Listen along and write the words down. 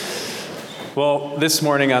Well, this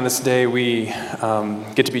morning on this day, we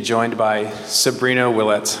get to be joined by Sabrina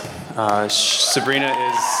Willette.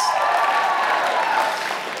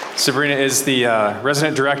 Sabrina is the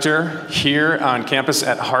resident director here on campus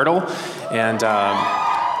at Hartle, and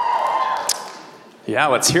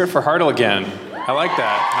let's hear it for Hartle again. I like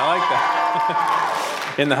that.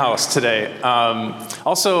 In the house today.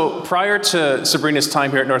 Also, prior to Sabrina's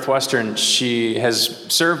time here at Northwestern, she has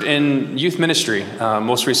served in youth ministry,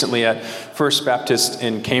 most recently at First Baptist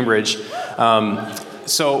in Cambridge.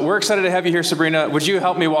 So we're excited to have you here, Sabrina. Would you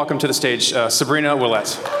help me welcome to the stage Sabrina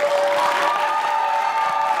Willette?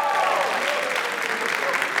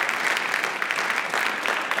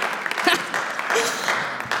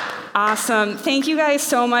 Awesome. Thank you guys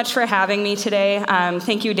so much for having me today.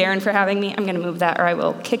 Thank you, Darren, for having me. I'm going to move that or I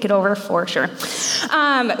will kick it over for sure. So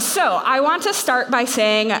I want to start by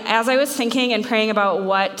saying, as I was thinking and praying about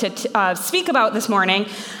what to speak about this morning,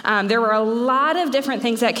 there were a lot of different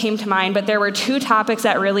things that came to mind, but there were two topics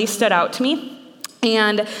that really stood out to me.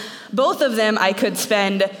 And both of them I could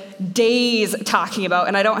spend days talking about,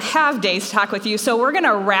 and I don't have days to talk with you, so we're going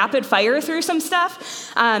to rapid fire through some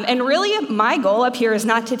stuff. And really, my goal up here is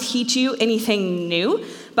not to teach you anything new,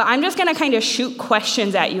 but I'm just going to kind of shoot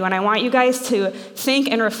questions at you, and I want you guys to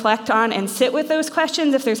think and reflect on and sit with those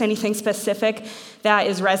questions if there's anything specific that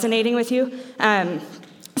is resonating with you.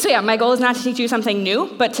 My goal is not to teach you something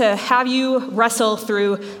new, but to have you wrestle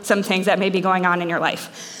through some things that may be going on in your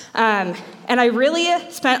life. And I really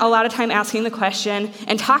spent a lot of time asking the question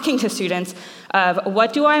and talking to students of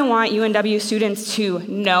what do I want UNW students to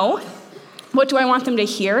know? What do I want them to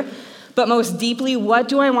hear? But most deeply, what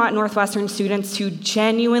do I want Northwestern students to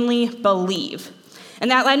genuinely believe?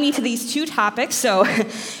 And that led me to these two topics. So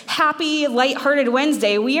happy, lighthearted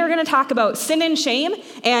Wednesday. We are going to talk about sin and shame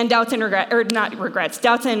and doubts and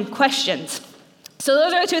doubts and questions. So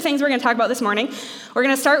those are the two things we're going to talk about this morning. We're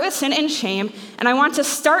going to start with sin and shame, and I want to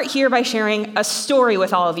start here by sharing a story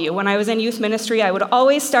with all of you. When I was in youth ministry, I would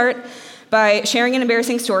always start by sharing an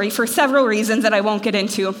embarrassing story for several reasons that I won't get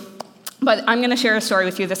into, but I'm going to share a story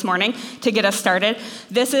with you this morning to get us started.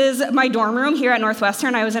 This is my dorm room here at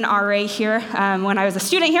Northwestern. I was an RA here when I was a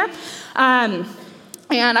student here,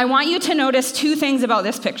 and I want you to notice two things about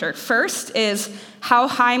this picture. First is how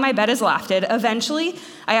high my bed is lofted. Eventually,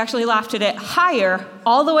 I actually lofted it higher,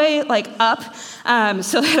 all the way up,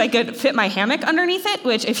 so that I could fit my hammock underneath it,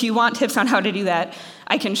 which if you want tips on how to do that,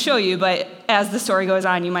 I can show you, but as the story goes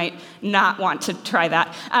on, you might not want to try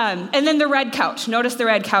that. And then the red couch. Notice the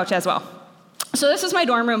red couch as well. So this is my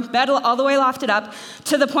dorm room, bed all the way lofted up,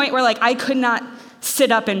 to the point where I could not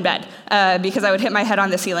sit up in bed because I would hit my head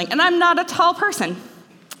on the ceiling, and I'm not a tall person.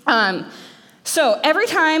 So every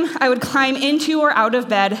time I would climb into or out of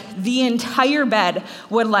bed, the entire bed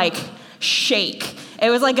would shake.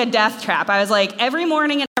 It was like a death trap. I was every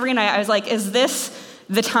morning and every night, I was is this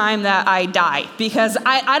the time that I die? Because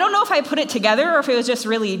I don't know if I put it together or if it was just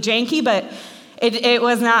really janky, but it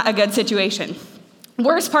was not a good situation.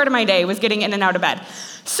 Worst part of my day was getting in and out of bed.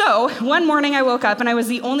 So one morning I woke up and I was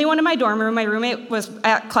the only one in my dorm room. My roommate was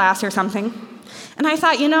at class or something. And I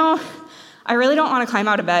thought, I really don't want to climb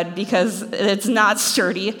out of bed because it's not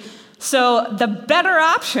sturdy. So the better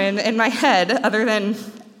option in my head, other than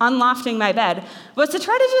unlofting my bed, was to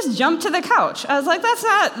try to just jump to the couch. I was that's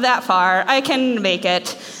not that far. I can make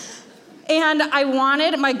it. And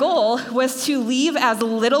my goal was to leave as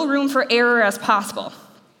little room for error as possible.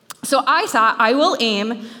 So I thought I will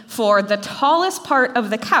aim for the tallest part of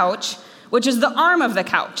the couch, which is the arm of the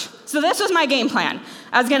couch. So this was my game plan.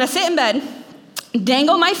 I was going to sit in bed,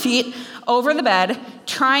 dangle my feet over the bed,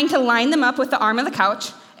 trying to line them up with the arm of the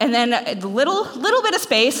couch, and then a little bit of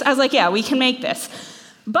space. I was we can make this.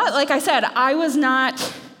 But like I said,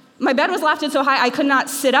 my bed was lofted so high I could not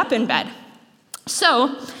sit up in bed.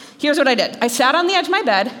 So here's what I did. I sat on the edge of my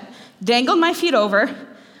bed, dangled my feet over,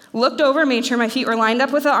 looked over, made sure my feet were lined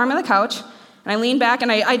up with the arm of the couch, and I leaned back,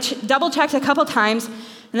 and I double-checked a couple times,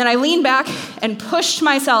 and then I leaned back and pushed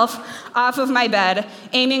myself off of my bed,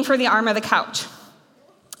 aiming for the arm of the couch.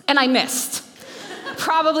 And I missed.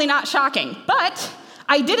 Probably not shocking, but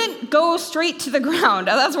I didn't go straight to the ground.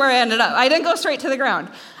 That's where I ended up. I didn't go straight to the ground.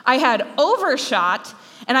 I had overshot,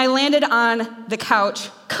 and I landed on the couch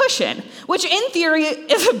cushion, which in theory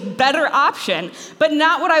is a better option, but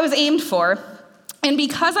not what I was aimed for. And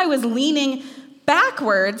because I was leaning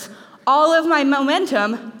backwards, all of my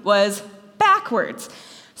momentum was backwards.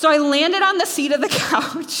 So I landed on the seat of the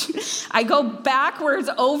couch. I go backwards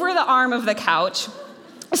over the arm of the couch.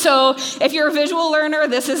 So if you're a visual learner,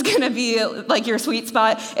 this is going to be your sweet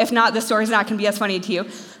spot. If not, the story's not going to be as funny to you.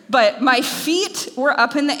 But my feet were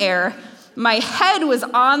up in the air. my head was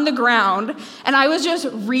on the ground, and I was just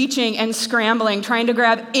reaching and scrambling, trying to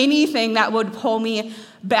grab anything that would pull me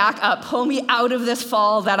back up, pull me out of this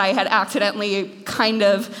fall that I had accidentally kind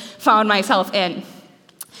of found myself in.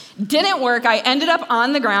 Didn't work. I ended up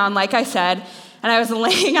on the ground, like I said, and I was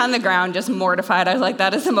laying on the ground just mortified. I was like,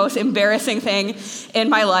 that is the most embarrassing thing in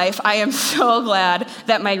my life. I am so glad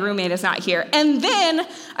that my roommate is not here. And then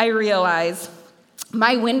I realized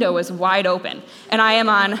my window was wide open, and I am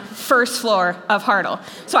on first floor of Hartle.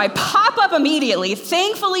 So I pop up immediately.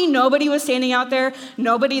 Thankfully, nobody was standing out there.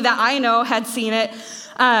 Nobody that I know had seen it.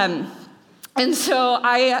 And so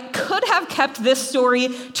I could have kept this story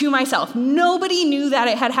to myself. Nobody knew that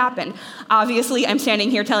it had happened. Obviously, I'm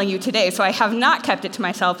standing here telling you today, so I have not kept it to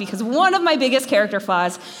myself because one of my biggest character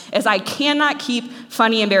flaws is I cannot keep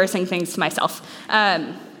funny, embarrassing things to myself.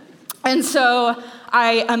 And so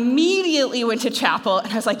I immediately went to chapel,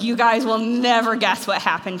 and I was like, you guys will never guess what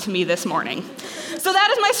happened to me this morning. So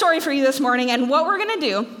that is my story for you this morning, and what we're going to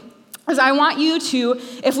do is I want you to,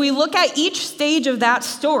 if we look at each stage of that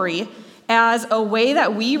story as a way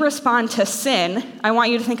that we respond to sin, I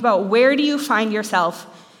want you to think about where do you find yourself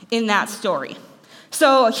in that story.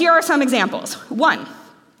 So here are some examples. 1,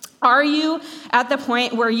 are you at the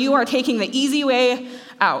point where you are taking the easy way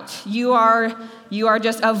out? You are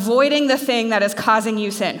just avoiding the thing that is causing you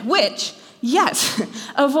sin, which, yes,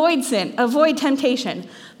 avoid sin, avoid temptation.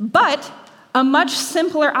 But a much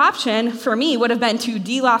simpler option for me would have been to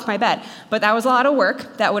deal off my bed. But that was a lot of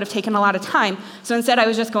work. That would have taken a lot of time. So instead, I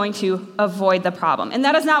was just going to avoid the problem. And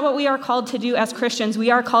that is not what we are called to do as Christians.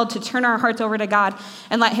 We are called to turn our hearts over to God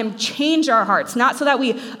and let him change our hearts, not so that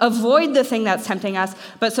we avoid the thing that's tempting us,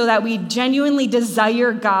 but so that we genuinely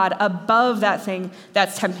desire God above that thing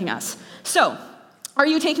that's tempting us. So, are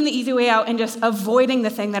you taking the easy way out and just avoiding the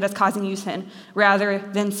thing that is causing you sin rather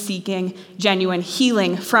than seeking genuine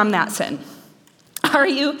healing from that sin? Are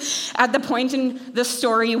you at the point in the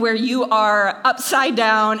story where you are upside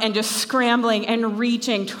down and just scrambling and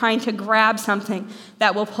reaching, trying to grab something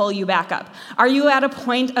that will pull you back up? Are you at a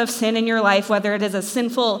point of sin in your life, whether it is a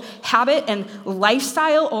sinful habit and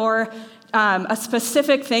lifestyle or a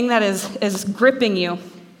specific thing that is gripping you?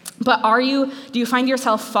 But do you find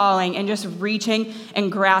yourself falling and just reaching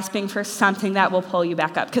and grasping for something that will pull you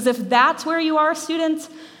back up? Because if that's where you are, students,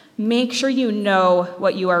 make sure you know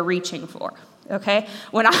what you are reaching for. Okay?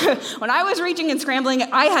 When I was reaching and scrambling,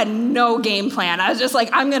 I had no game plan. I was just like,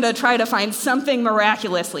 I'm going to try to find something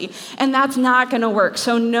miraculously. And that's not going to work.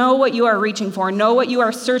 So know what you are reaching for. Know what you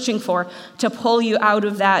are searching for to pull you out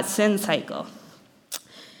of that sin cycle.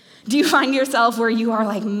 Do you find yourself where you are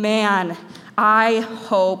like, man, I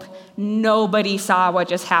hope nobody saw what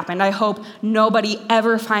just happened. I hope nobody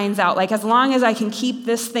ever finds out. Like, as long as I can keep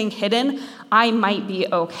this thing hidden, I might be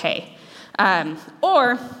okay.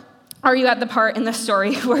 Or are you at the part in the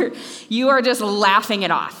story where you are just laughing it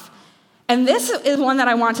off? And this is one that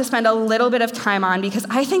I want to spend a little bit of time on because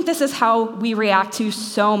I think this is how we react to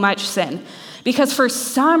so much sin. Because for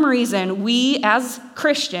some reason, we as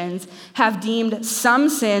Christians have deemed some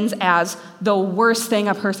sins as the worst thing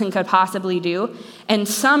a person could possibly do, and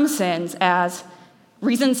some sins as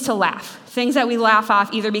reasons to laugh. Things that we laugh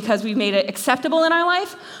off either because we've made it acceptable in our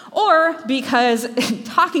life or because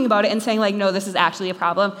talking about it and saying like, no, this is actually a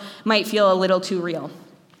problem might feel a little too real.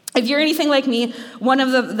 If you're anything like me, one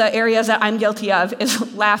of the areas that I'm guilty of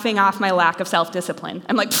is laughing off my lack of self-discipline.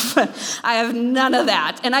 I'm like, I have none of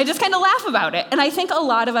that. And I just kind of laugh about it. And I think a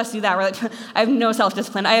lot of us do that. We're like, I have no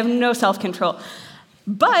self-discipline. I have no self-control.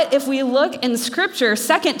 But if we look in Scripture,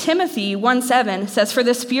 2 Timothy 1:7 says, for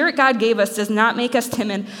the Spirit God gave us does not make us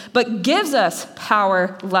timid, but gives us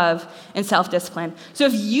power, love, and self-discipline. So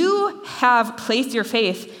if you have placed your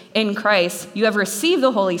faith in Christ, you have received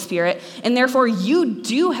the Holy Spirit, and therefore you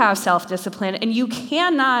do have self-discipline, and we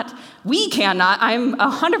cannot, I'm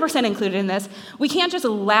 100% included in this, we can't just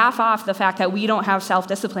laugh off the fact that we don't have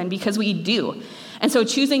self-discipline because we do. And so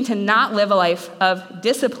choosing to not live a life of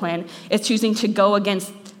discipline is choosing to go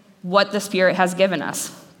against what the Spirit has given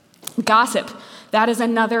us. Gossip, that is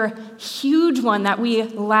another huge one that we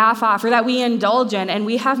laugh off or that we indulge in, and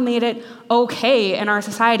we have made it okay in our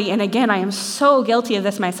society. And again, I am so guilty of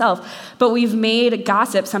this myself, but we've made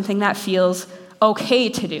gossip something that feels okay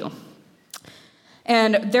to do.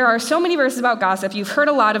 And there are so many verses about gossip. You've heard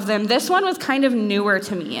a lot of them. This one was kind of newer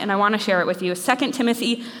to me, and I want to share it with you. 2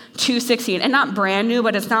 Timothy 2:16, and not brand new,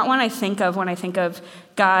 but it's not one I think of when I think of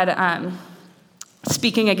God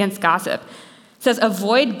speaking against gossip. It says,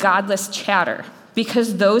 avoid godless chatter,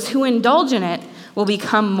 because those who indulge in it will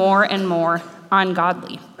become more and more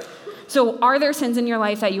ungodly. So are there sins in your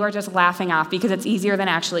life that you are just laughing off because it's easier than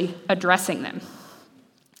actually addressing them?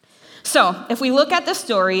 So, if we look at the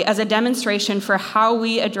story as a demonstration for how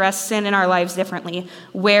we address sin in our lives differently,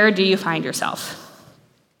 where do you find yourself?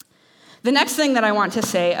 The next thing that I want to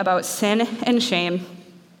say about sin and shame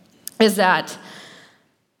is that,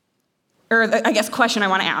 question I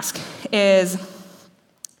want to ask is,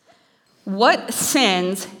 what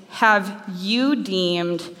sins have you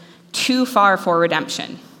deemed too far for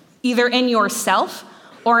redemption, either in yourself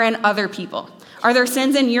or in other people? Are there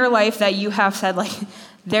sins in your life that you have said,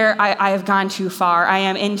 I have gone too far, I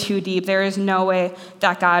am in too deep, there is no way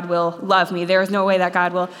that God will love me, there is no way that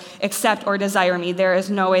God will accept or desire me, there is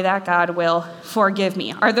no way that God will forgive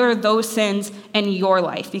me? Are there those sins in your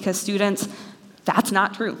life? Because students, that's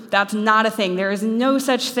not true. That's not a thing. There is no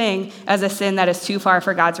such thing as a sin that is too far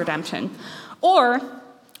for God's redemption. Or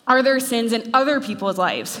are there sins in other people's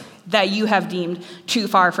lives that you have deemed too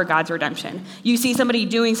far for God's redemption? You see somebody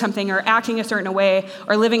doing something or acting a certain way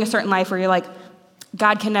or living a certain life where you're like,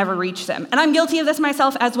 God can never reach them. And I'm guilty of this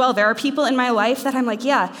myself as well. There are people in my life that I'm like,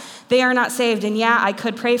 yeah, they are not saved, and yeah, I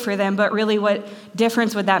could pray for them, but really what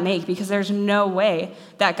difference would that make? Because there's no way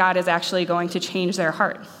that God is actually going to change their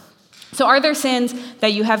heart. So are there sins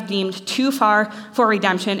that you have deemed too far for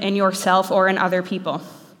redemption in yourself or in other people?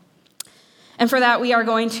 And for that, we are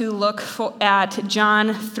going to look at John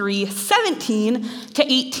 3:17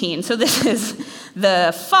 to 18. So this is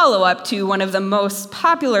the follow-up to one of the most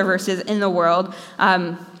popular verses in the world,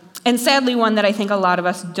 and sadly one that I think a lot of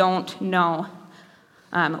us don't know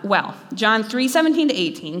well. John 3:17 to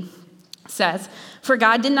 18 says, "For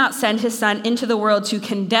God did not send his Son into the world to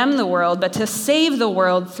condemn the world, but to save the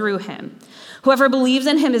world through him. Whoever believes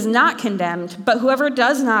in him is not condemned, but whoever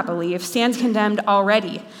does not believe stands condemned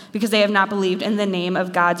already, because they have not believed in the name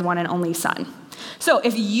of God's one and only Son." So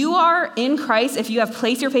if you are in Christ, if you have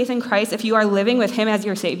placed your faith in Christ, if you are living with him as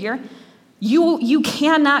your Savior, you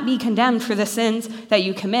cannot be condemned for the sins that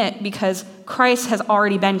you commit, because Christ has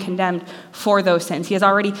already been condemned for those sins. He has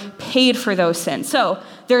already paid for those sins. So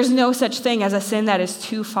there's no such thing as a sin that is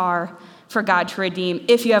too far for God to redeem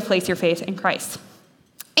if you have placed your faith in Christ.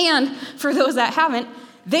 And for those that haven't,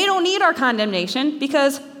 they don't need our condemnation,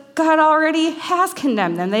 because God already has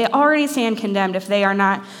condemned them. They already stand condemned if they are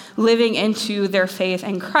not living into their faith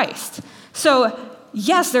in Christ. So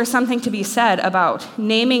yes, there's something to be said about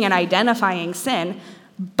naming and identifying sin,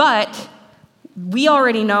 but we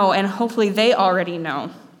already know, and hopefully they already know,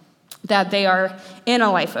 that they are in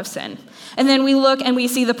a life of sin. And then we look and we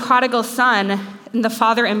see the prodigal son and the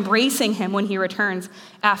father embracing him when he returns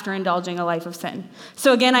after indulging a life of sin.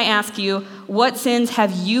 So again, I ask you, what sins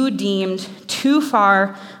have you deemed too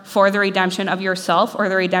far for the redemption of yourself or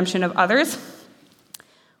the redemption of others?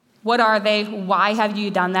 What are they? Why have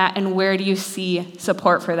you done that? And where do you see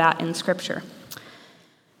support for that in Scripture?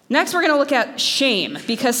 Next, we're going to look at shame,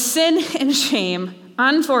 because sin and shame,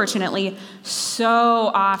 unfortunately,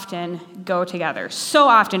 so often go together. So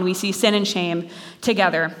often we see sin and shame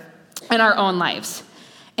together in our own lives.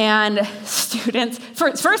 And students,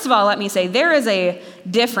 first of all, let me say, there is a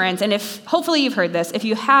difference, and hopefully you've heard this. If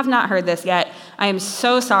you have not heard this yet, I am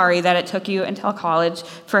so sorry that it took you until college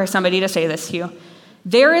for somebody to say this to you.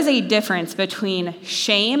 There is a difference between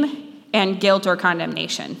shame and guilt or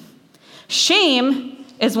condemnation. Shame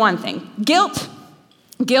is one thing. Guilt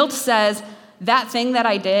says, that thing that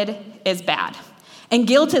I did is bad. And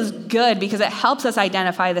guilt is good because it helps us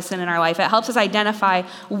identify the sin in our life. It helps us identify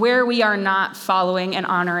where we are not following and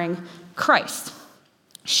honoring Christ.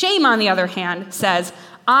 Shame, on the other hand, says,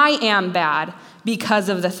 I am bad because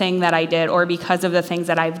of the thing that I did or because of the things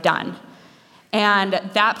that I've done. And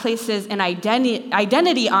that places an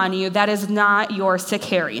identity on you that is not yours to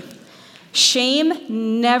carry.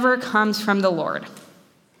 Shame never comes from the Lord.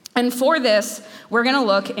 And for this, we're going to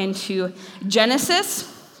look into Genesis.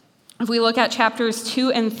 If we look at chapters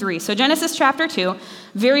 2 and 3. So Genesis chapter 2,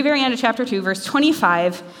 very, very end of chapter 2, verse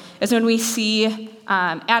 25, is when we see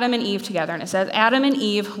Adam and Eve together. And it says, Adam and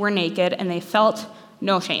Eve were naked, and they felt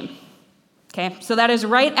no shame. Okay, so that is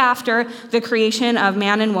right after the creation of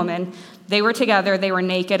man and woman. They were together, they were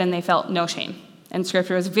naked, and they felt no shame. And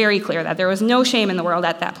Scripture is very clear that there was no shame in the world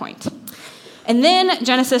at that point. And then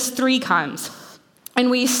Genesis 3 comes, and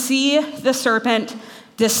we see the serpent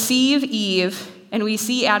deceive Eve, and we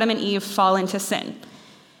see Adam and Eve fall into sin.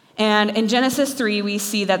 And in Genesis 3, we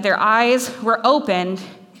see that their eyes were opened,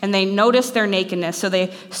 and they noticed their nakedness, so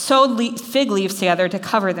they sewed fig leaves together to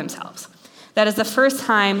cover themselves. That is the first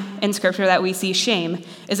time in Scripture that we see shame,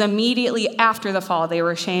 is immediately after the fall. They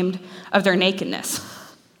were ashamed of their nakedness.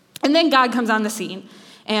 And then God comes on the scene,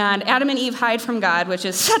 And Adam and Eve hide from God, which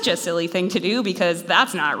is such a silly thing to do because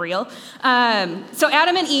that's not real. So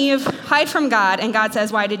Adam and Eve hide from God, and God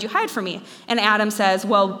says, "Why did you hide from me?" And Adam says,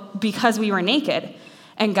 "Well, because we were naked."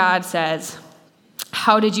 And God says,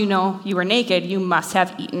 "How did you know you were naked? You must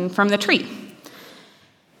have eaten from the tree."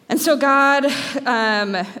 And so God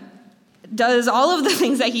does all of the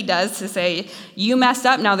things that he does to say, you messed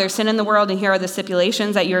up, now there's sin in the world, and here are the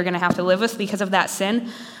stipulations that you're going to have to live with because of that sin.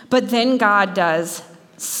 But then God does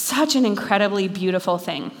such an incredibly beautiful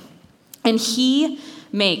thing. And he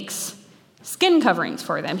makes skin coverings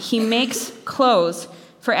for them. He makes clothes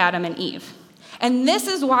for Adam and Eve. And this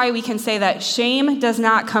is why we can say that shame does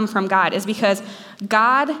not come from God, is because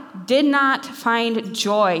God did not find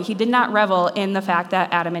joy. He did not revel in the fact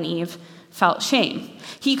that Adam and Eve felt shame.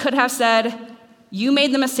 He could have said, you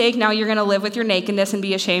made the mistake, now you're going to live with your nakedness and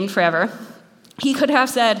be ashamed forever. He could have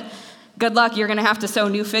said, good luck, you're going to have to sew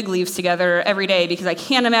new fig leaves together every day because I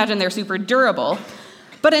can't imagine they're super durable.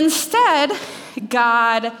 But instead,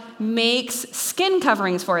 God makes skin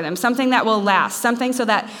coverings for them, something that will last, something so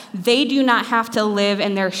that they do not have to live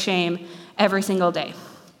in their shame every single day.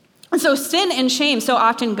 And so sin and shame so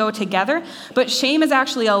often go together, but shame is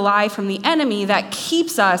actually a lie from the enemy that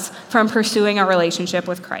keeps us from pursuing a relationship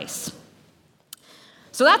with Christ.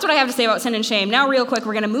 So that's what I have to say about sin and shame. Now, real quick,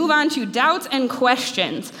 we're going to move on to doubts and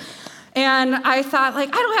questions. And I thought, I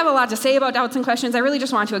don't have a lot to say about doubts and questions. I really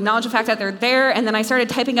just want to acknowledge the fact that they're there. And then I started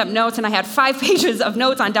typing up notes, and I had 5 pages of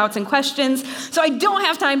notes on doubts and questions. So I don't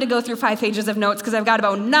have time to go through 5 pages of notes because I've got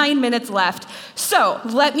about 9 minutes left. So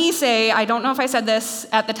let me say, I don't know if I said this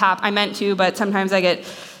at the top. I meant to, but sometimes I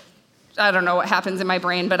don't know what happens in my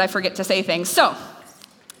brain, but I forget to say things. So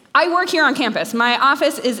I work here on campus. My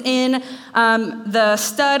office is in the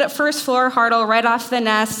stud first floor Hartle right off the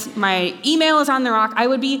nest. My email is on the rock. I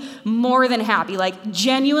would be more than happy.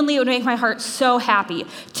 Genuinely, it would make my heart so happy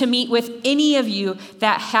to meet with any of you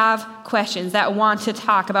that have questions, that want to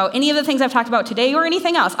talk about any of the things I've talked about today or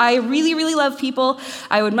anything else. I really, really love people.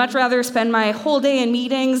 I would much rather spend my whole day in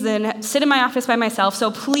meetings than sit in my office by myself.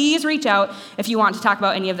 So please reach out if you want to talk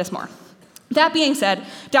about any of this more. That being said,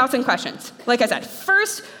 doubts and questions. Like I said,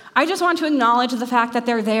 first, I just want to acknowledge the fact that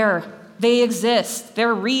they're there. They exist.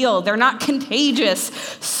 They're real. They're not contagious.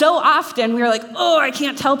 So often we're like, oh, I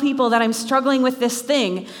can't tell people that I'm struggling with this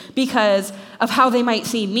thing because of how they might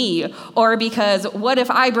see me, or because what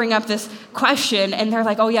if I bring up this question and they're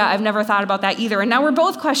like, oh yeah, I've never thought about that either. And now we're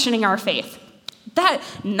both questioning our faith. That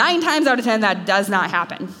 9 times out of 10, that does not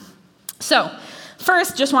happen. So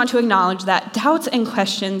first, just want to acknowledge that doubts and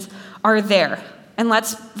questions are there. And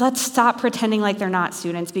let's stop pretending like they're not,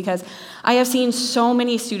 students, because I have seen so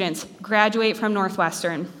many students graduate from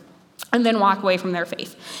Northwestern and then walk away from their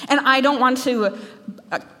faith. And I don't want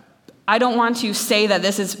to say that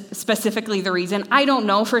this is specifically the reason. I don't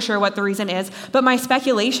know for sure what the reason is, but my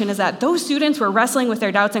speculation is that those students were wrestling with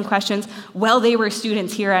their doubts and questions while they were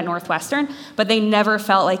students here at Northwestern, but they never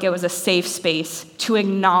felt like it was a safe space to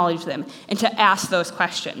acknowledge them and to ask those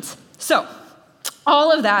questions. So,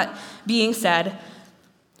 all of that being said,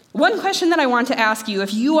 one question that I want to ask you,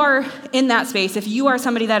 if you are in that space, if you are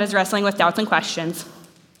somebody that is wrestling with doubts and questions,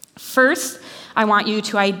 first, I want you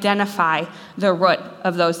to identify the root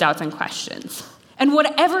of those doubts and questions. And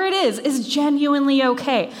whatever it is genuinely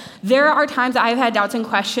okay. There are times that I've had doubts and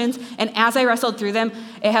questions, and as I wrestled through them,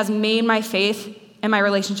 it has made my faith and my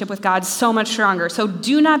relationship with God so much stronger. So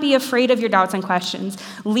do not be afraid of your doubts and questions.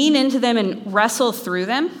 Lean into them and wrestle through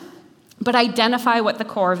them, but identify what the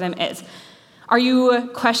core of them is. Are you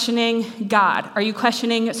questioning God? Are you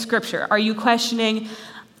questioning Scripture? Are you questioning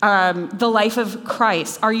the life of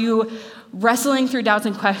Christ? Are you wrestling through doubts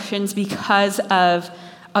and questions because of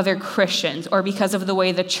other Christians or because of the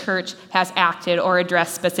way the church has acted or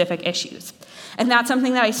addressed specific issues? And that's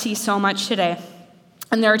something that I see so much today.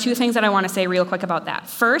 And there are 2 things that I want to say real quick about that.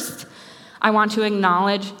 First, I want to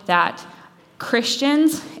acknowledge that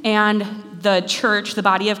Christians and the church, the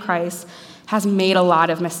body of Christ, has made a lot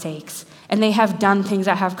of mistakes. And they have done things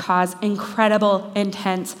that have caused incredible,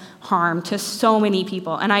 intense harm to so many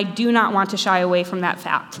people. And I do not want to shy away from that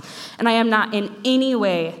fact. And I am not in any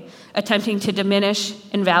way attempting to diminish,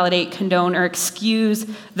 invalidate, condone, or excuse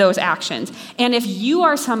those actions. And if you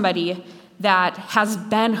are somebody that has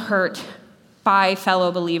been hurt by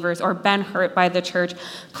fellow believers or been hurt by the church,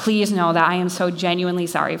 please know that I am so genuinely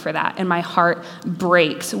sorry for that. And my heart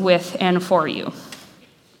breaks with and for you.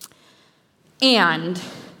 And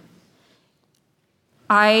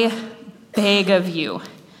I beg of you,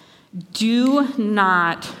 do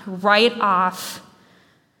not write off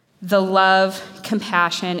the love,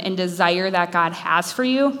 compassion, and desire that God has for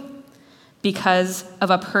you because of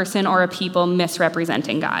a person or a people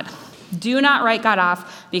misrepresenting God. Do not write God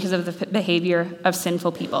off because of the behavior of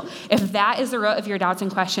sinful people. If that is the root of your doubts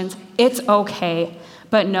and questions, it's okay,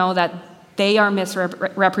 but know that they are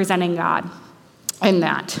misrepresenting God in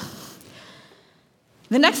that.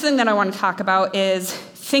 The next thing that I want to talk about is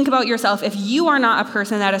think about yourself. If you are not a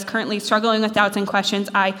person that is currently struggling with doubts and questions,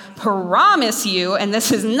 I promise you, and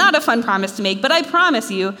this is not a fun promise to make, but I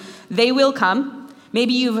promise you, they will come.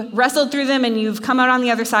 Maybe you've wrestled through them and you've come out on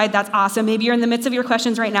the other side. That's awesome. Maybe you're in the midst of your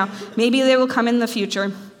questions right now. Maybe they will come in the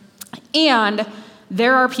future. And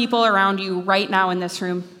there are people around you right now in this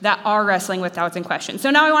room that are wrestling with doubts and questions. So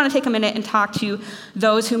now I want to take a minute and talk to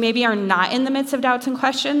those who maybe are not in the midst of doubts and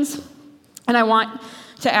questions. And I want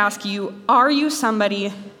to ask you, are you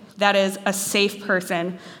somebody that is a safe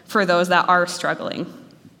person for those that are struggling?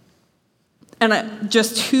 And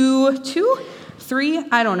just two, three,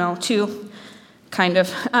 I don't know, two. Kind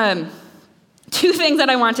of. Two things that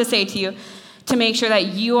I want to say to you to make sure that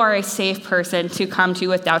you are a safe person to come to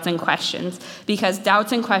with doubts and questions, because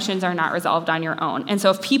doubts and questions are not resolved on your own. And so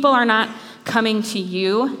if people are not coming to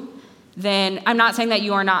you, then I'm not saying that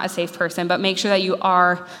you are not a safe person, but make sure that you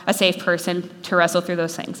are a safe person to wrestle through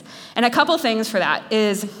those things. And a couple things for that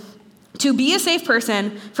is to be a safe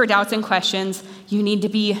person for doubts and questions, you need to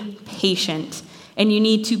be patient. And you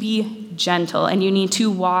need to be gentle, and you need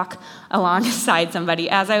to walk alongside somebody.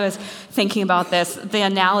 As I was thinking about this, the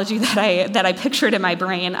analogy that I pictured in my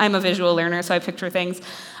brain, I'm a visual learner, so I picture things.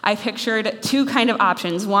 I pictured two kind of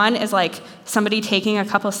options. One is like somebody taking a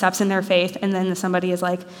couple steps in their faith, and then somebody is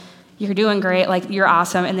like, you're doing great, like you're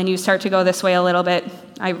awesome, and then you start to go this way a little bit.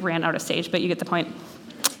 I ran out of stage, but you get the point.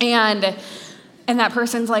 And that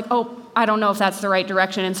person's like, oh, I don't know if that's the right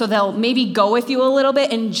direction. And so they'll maybe go with you a little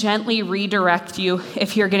bit and gently redirect you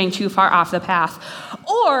if you're getting too far off the path.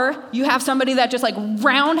 Or you have somebody that just like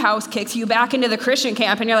roundhouse kicks you back into the Christian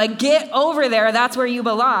camp and you're like, get over there, that's where you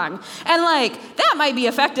belong. And like, that might be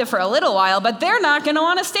effective for a little while, but they're not gonna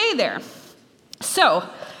wanna stay there. So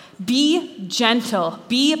be gentle,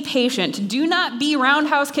 be patient. Do not be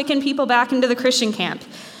roundhouse kicking people back into the Christian camp.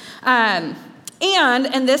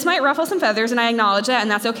 And this might ruffle some feathers, and I acknowledge that,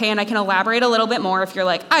 and that's okay, and I can elaborate a little bit more if you're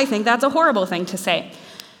like, I think that's a horrible thing to say.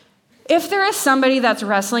 If there is somebody that's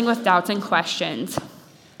wrestling with doubts and questions,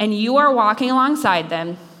 and you are walking alongside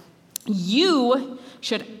them, you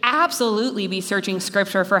should absolutely be searching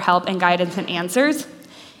Scripture for help and guidance and answers,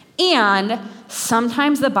 and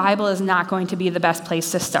sometimes the Bible is not going to be the best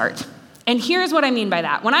place to start. And here's what I mean by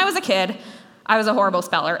that. When I was a kid, I was a horrible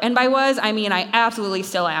speller. And by was, I mean I absolutely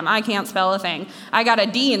still am. I can't spell a thing. I got a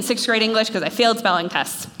D in 6th grade English because I failed spelling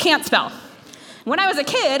tests. Can't spell. When I was a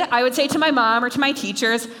kid, I would say to my mom or to my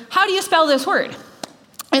teachers, how do you spell this word?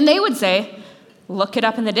 And they would say, look it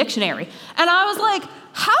up in the dictionary. And I was like,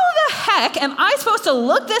 how the heck am I supposed to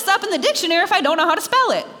look this up in the dictionary if I don't know how to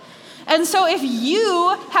spell it? And so if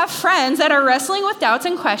you have friends that are wrestling with doubts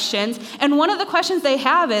and questions, and one of the questions they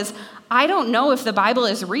have is, I don't know if the Bible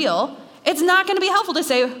is real, it's not going to be helpful to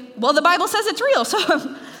say, well, the Bible says it's real, so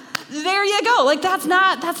there you go. Like, that's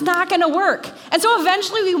not going to work. And so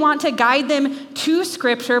eventually we want to guide them to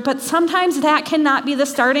Scripture, but sometimes that cannot be the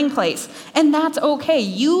starting place, and that's okay.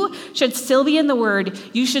 You should still be in the Word.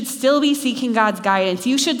 You should still be seeking God's guidance.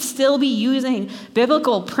 You should still be using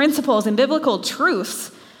biblical principles and biblical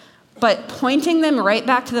truths, but pointing them right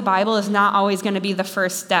back to the Bible is not always going to be the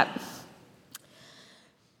first step.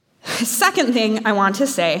 Second thing I want to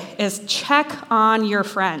say is check on your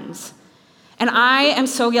friends. And I am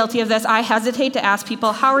so guilty of this. I hesitate to ask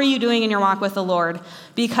people, how are you doing in your walk with the Lord?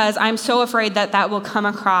 Because I'm so afraid that will come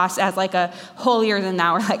across as like a holier than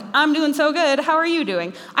thou, or like, I'm doing so good, how are you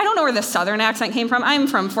doing? I don't know where the Southern accent came from. I'm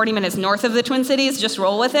from 40 minutes north of the Twin Cities, just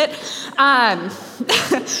roll with it.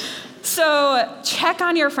 So check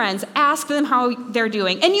on your friends, ask them how they're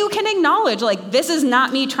doing. And you can acknowledge, like, this is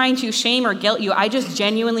not me trying to shame or guilt you. I just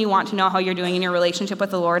genuinely want to know how you're doing in your relationship with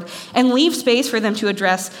the Lord, and leave space for them to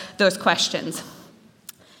address those questions.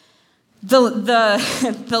 The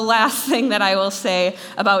last thing that I will say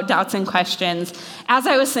about doubts and questions, as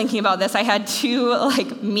I was thinking about this, I had two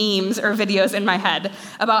memes or videos in my head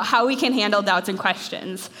about how we can handle doubts and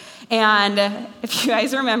questions. And if you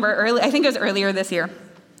guys remember, I think it was earlier this year,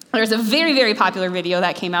 there's a very, very popular video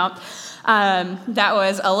that came out that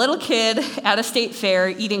was a little kid at a state fair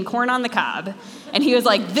eating corn on the cob. And he was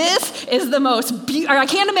like, this is the most, I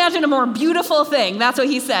can't imagine a more beautiful thing. That's what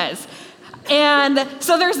he says. And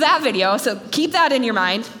so there's that video. So keep that in your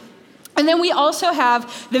mind. And then we also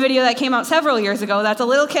have the video that came out several years ago. That's a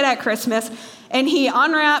little kid at Christmas, and he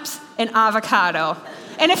unwraps an avocado.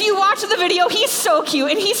 And if you watch the video, he's so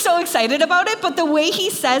cute, and he's so excited about it. But the way he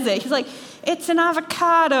says it, he's like, It's an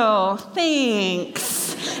avocado,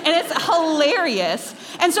 thanks. And it's hilarious.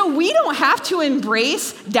 And so we don't have to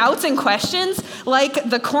embrace doubts and questions like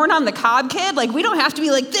the corn on the cob kid. Like, we don't have to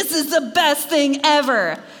be like, this is the best thing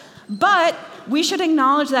ever. But we should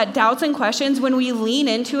acknowledge that doubts and questions, when we lean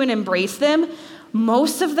into and embrace them,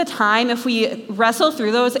 most of the time, if we wrestle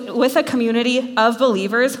through those with a community of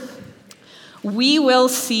believers, we will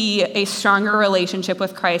see a stronger relationship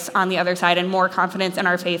with Christ on the other side and more confidence in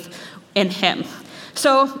our faith in Him.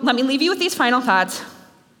 So let me leave you with these final thoughts.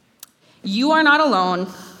 You are not alone.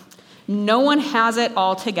 No one has it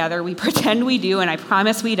all together. We pretend we do, and I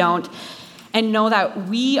promise we don't. And know that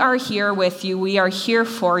we are here with you. We are here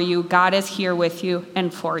for you. God is here with you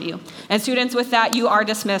and for you. And students, with that, you are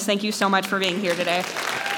dismissed. Thank you so much for being here today.